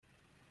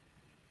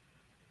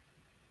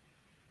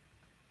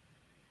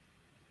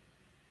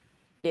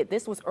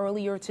This was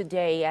earlier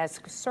today as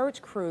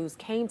search crews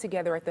came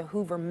together at the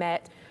Hoover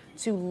Met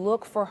to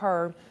look for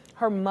her.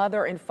 Her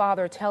mother and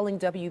father telling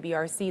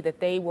WBRC that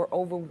they were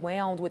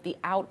overwhelmed with the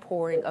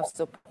outpouring of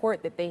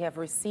support that they have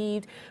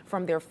received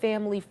from their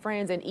family,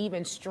 friends, and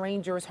even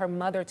strangers. Her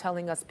mother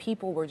telling us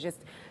people were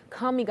just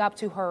coming up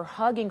to her,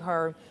 hugging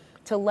her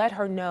to let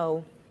her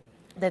know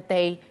that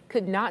they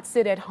could not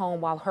sit at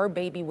home while her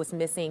baby was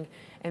missing,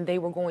 and they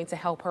were going to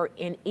help her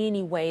in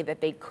any way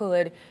that they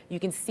could. You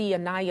can see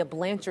Anaya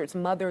Blanchard's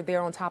mother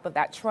there on top of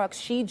that truck.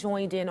 She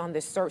joined in on the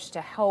search to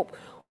help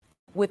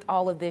with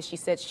all of this. She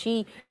said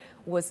she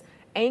was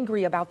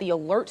angry about the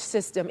alert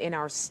system in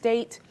our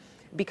state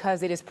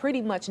because it is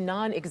pretty much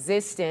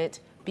non-existent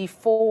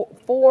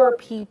for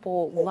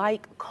people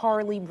like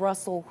Carlee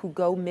Russell who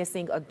go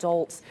missing,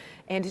 adults.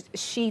 And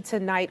she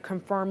tonight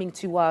confirming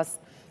to us,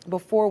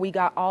 before we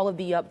got all of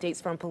the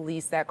updates from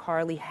police, that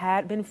Carlee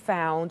had been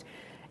found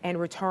and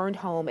returned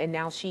home, and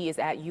now she is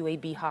at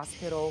UAB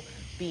Hospital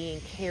being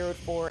cared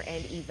for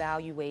and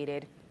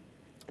evaluated.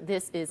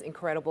 This is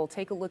incredible.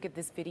 Take a look at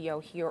this video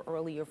here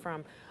earlier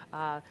from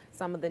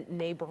some of the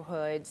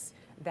neighborhoods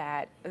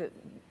that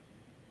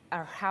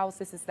our house.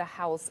 This is the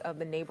house of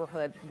the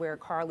neighborhood where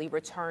Carlee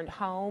returned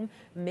home.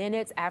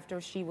 Minutes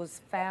after she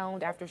was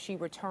found, after she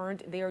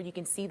returned there, you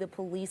can see the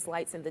police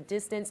lights in the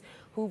distance.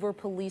 Hoover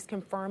police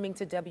confirming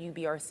to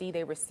WBRC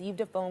they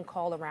received a phone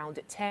call around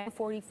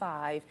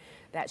 10:45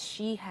 that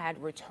she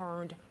had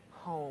returned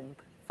home.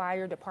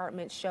 Fire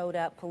department showed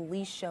up,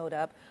 police showed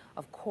up,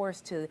 of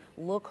course, to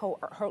look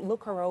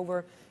her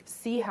over,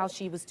 see how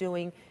she was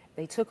doing.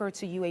 They took her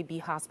to UAB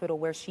Hospital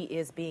where she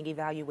is being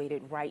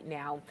evaluated right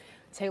now.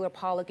 Taylor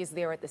Pollock is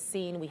there at the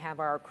scene. We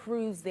have our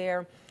crews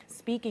there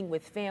speaking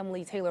with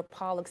family. Taylor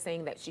Pollock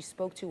saying that she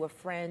spoke to a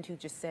friend who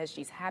just says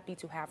she's happy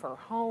to have her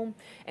home.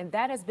 And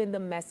that has been the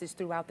message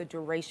throughout the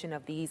duration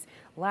of these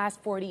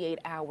last 48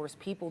 hours.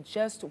 People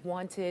just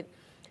wanted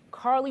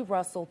Carlee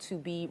Russell to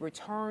be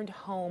returned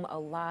home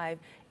alive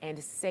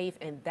and safe,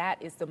 and that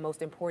is the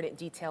most important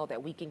detail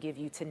that we can give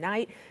you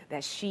tonight,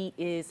 that she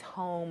is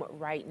home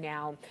right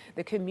now.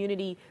 The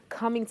community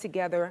coming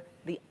together,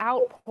 the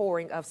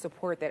outpouring of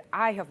support that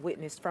I have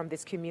witnessed from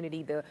this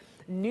community, the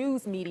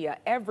news media,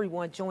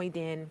 everyone joined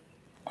in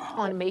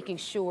on making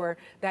sure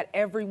that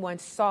everyone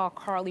saw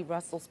Carlee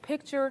Russell's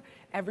picture,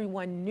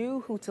 everyone knew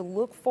who to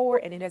look for,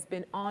 and it has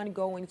been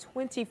ongoing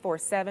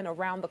 24/7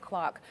 around the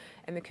clock.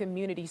 And the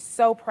community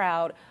so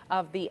proud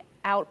of the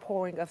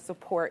outpouring of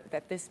support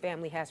that this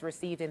family has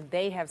received, and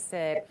they have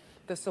said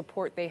the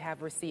support they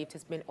have received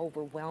has been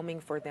overwhelming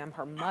for them.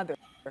 Her mother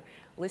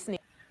listening.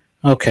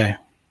 Okay,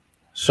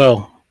 so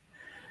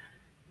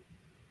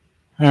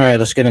all right,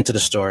 let's get into the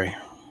story.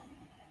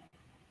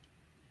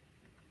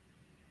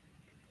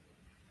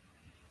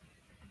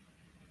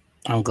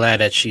 I'm glad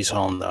that she's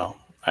home, though.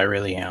 I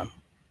really am.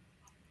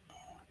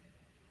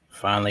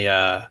 Finally,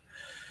 a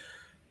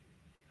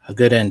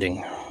good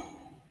ending.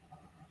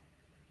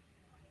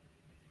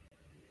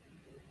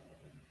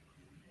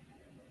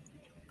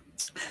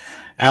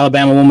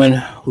 Alabama woman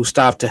who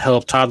stopped to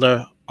help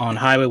toddler on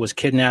highway was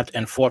kidnapped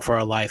and fought for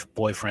her life,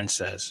 boyfriend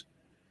says.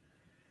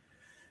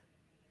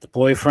 The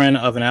boyfriend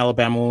of an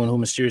Alabama woman who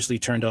mysteriously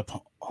turned up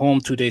home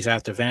 2 days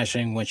after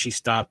vanishing when she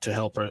stopped to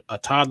help a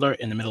toddler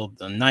in the middle of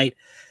the night,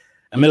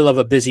 in the middle of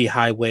a busy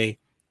highway,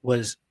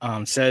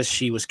 says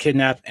she was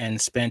kidnapped and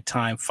spent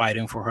time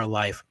fighting for her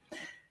life.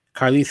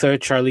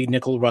 Charlie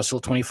Nicole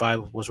Russell,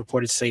 25, was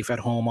reported safe at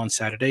home on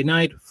Saturday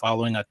night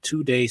following a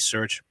 2-day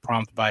search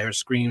prompted by her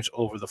screams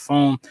over the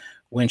phone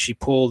when she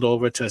pulled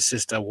over to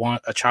assist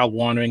a child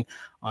wandering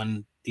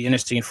on the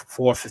Interstate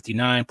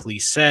 459,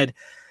 police said.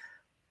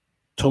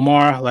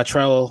 Tomar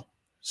Latrell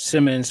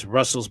Simmons,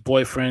 Russell's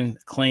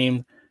boyfriend,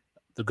 claimed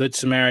the Good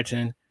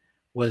Samaritan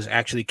was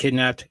actually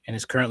kidnapped and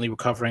is currently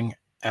recovering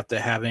after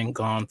having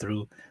gone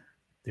through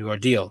the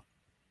ordeal.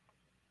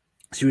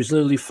 She was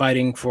literally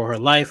fighting for her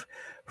life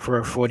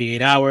for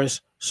 48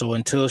 hours. So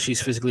until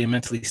she's physically and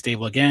mentally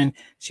stable again,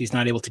 she's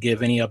not able to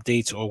give any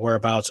updates or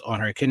whereabouts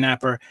on her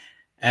kidnapper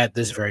at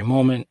this very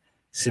moment,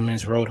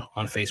 Simmons wrote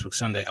on Facebook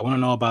Sunday. I want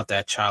to know about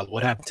that child.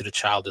 What happened to the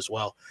child as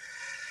well?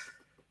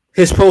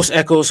 His post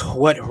echoes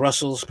what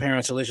Russell's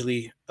parents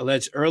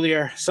alleged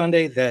earlier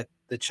Sunday, that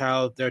the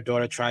child their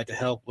daughter tried to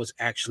help was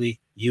actually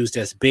used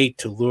as bait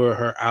to lure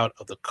her out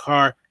of the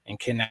car and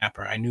kidnap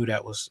her. I knew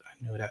that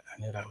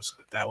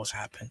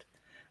happened.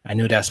 I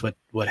knew that's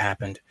what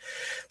happened.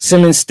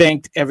 Simmons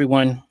thanked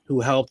everyone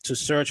who helped to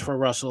search for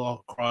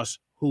Russell across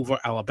Hoover,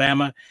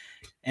 Alabama,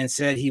 and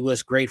said he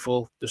was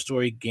grateful the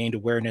story gained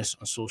awareness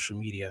on social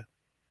media.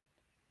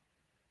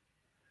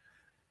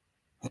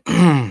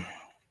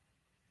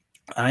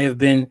 I have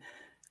been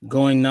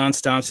going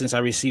nonstop since I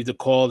received a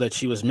call that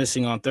she was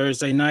missing on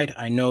Thursday night.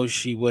 I know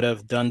she would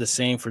have done the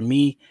same for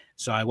me,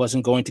 so I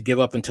wasn't going to give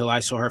up until I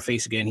saw her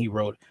face again, he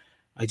wrote.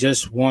 I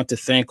just want to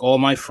thank all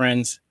my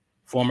friends,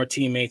 former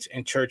teammates,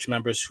 and church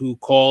members who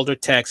called or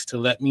texted to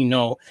let me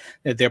know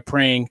that they're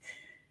praying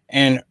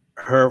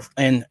her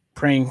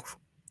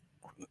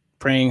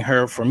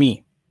for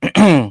me.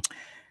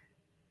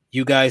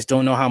 You guys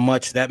don't know how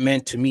much that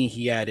meant to me,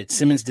 he added.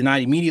 Simmons did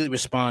not immediately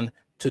respond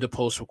to the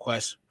post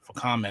request for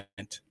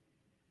comment.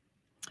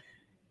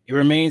 It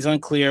remains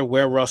unclear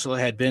where Russell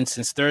had been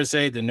since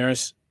Thursday. The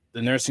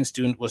nursing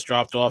student was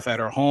dropped off at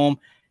her home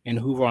in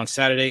Hoover on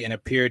Saturday and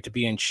appeared to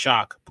be in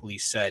shock,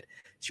 police said.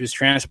 She was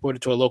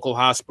transported to a local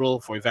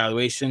hospital for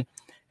evaluation,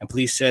 and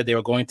police said they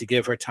were going to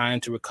give her time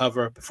to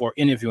recover before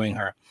interviewing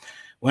her.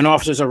 When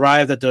officers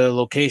arrived at the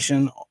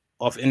location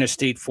of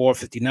Interstate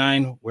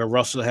 459, where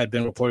Russell had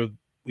been reported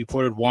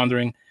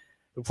wandering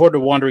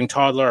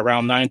toddler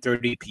around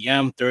 9:30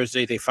 p.m.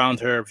 Thursday, they found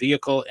her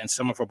vehicle and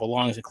some of her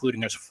belongings,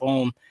 including her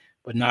phone,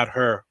 but not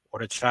her or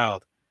the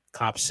child,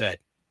 cops said.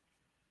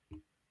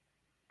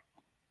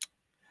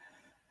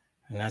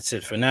 And that's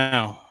it for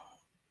now.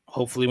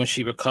 Hopefully when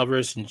she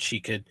recovers and she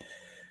could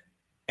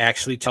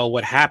actually tell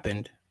what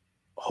happened,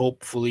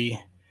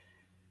 hopefully,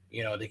 they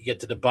can get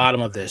to the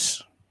bottom of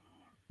this.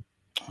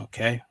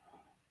 Okay?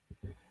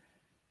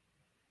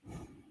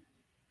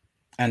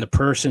 And the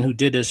person who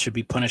did this should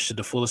be punished to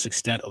the fullest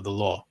extent of the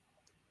law.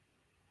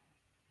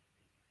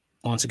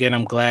 Once again,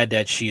 I'm glad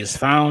that she is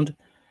found.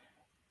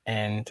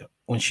 And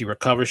when she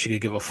recovers, she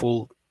could give a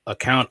full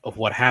account of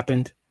what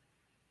happened.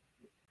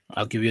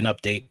 I'll give you an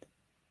update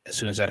as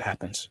soon as that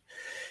happens.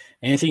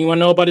 Anything you want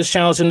to know about this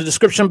channel is in the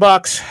description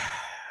box.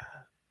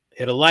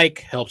 Hit a like,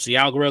 helps the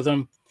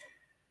algorithm.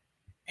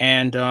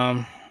 And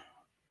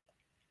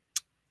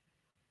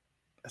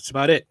that's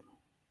about it.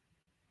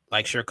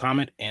 Like, share,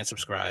 comment, and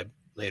subscribe.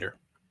 Later.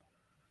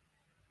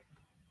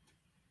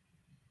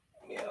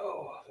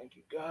 Thank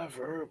you, God,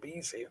 for her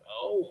being safe.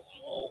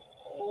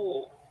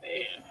 Oh,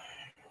 man.